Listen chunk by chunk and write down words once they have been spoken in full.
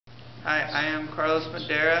Hi, I am Carlos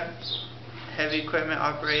Madera, heavy equipment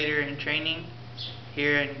operator in training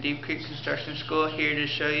here in Deep Creek Construction School, here to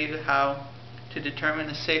show you how to determine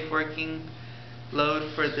the safe working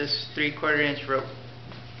load for this 3/4 inch rope.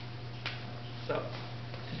 So,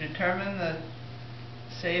 to determine the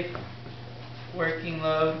safe working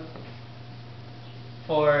load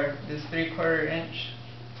for this 3/4 inch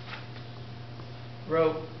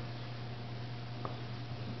rope,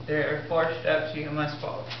 there are 4 steps you must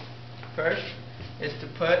follow. First is to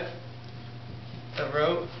put the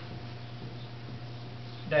rope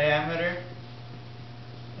diameter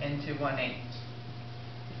into 1/8.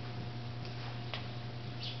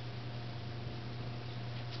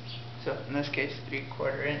 So in this case,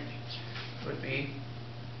 3/4 inch would be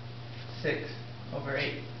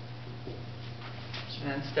 6/8.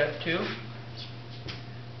 And then step 2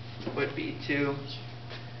 would be to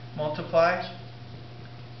multiply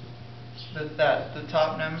the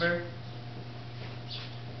top number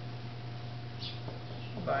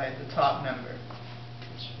by the top number,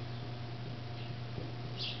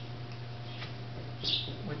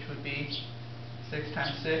 which would be 6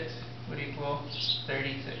 times 6 would equal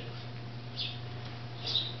 36.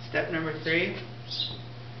 Step number 3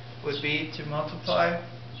 would be to multiply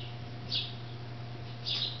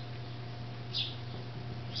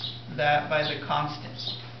that by the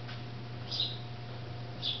constant.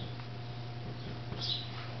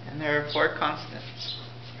 And there are 4 constants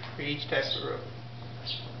for each type of rope.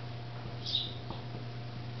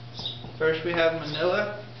 First we have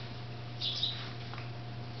Manila,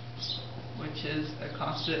 which is a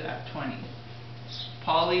constant at 20.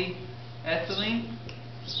 Polyethylene,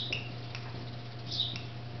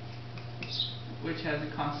 which has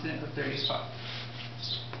a constant of 35.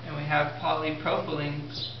 And we have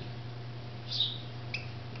polypropylene,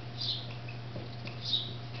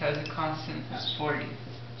 which has a constant at 40.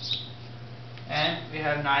 And we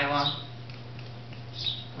have nylon,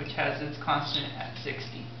 which has its constant at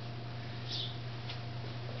 60.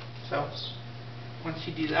 So, once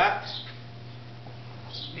you do that,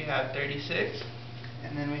 we have 36,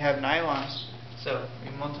 and then we have nylon, so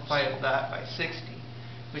we multiply that by 60,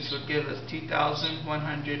 which would give us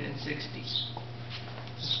 2,160.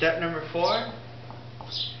 Step number 4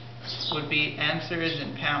 would be answers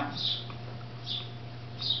in pounds.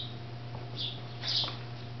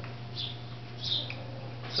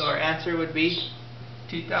 So our answer would be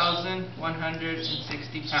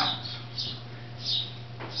 2,160 pounds.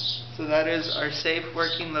 So that is our safe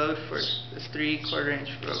working load for this 3/4 inch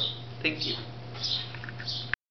rope. Thank you.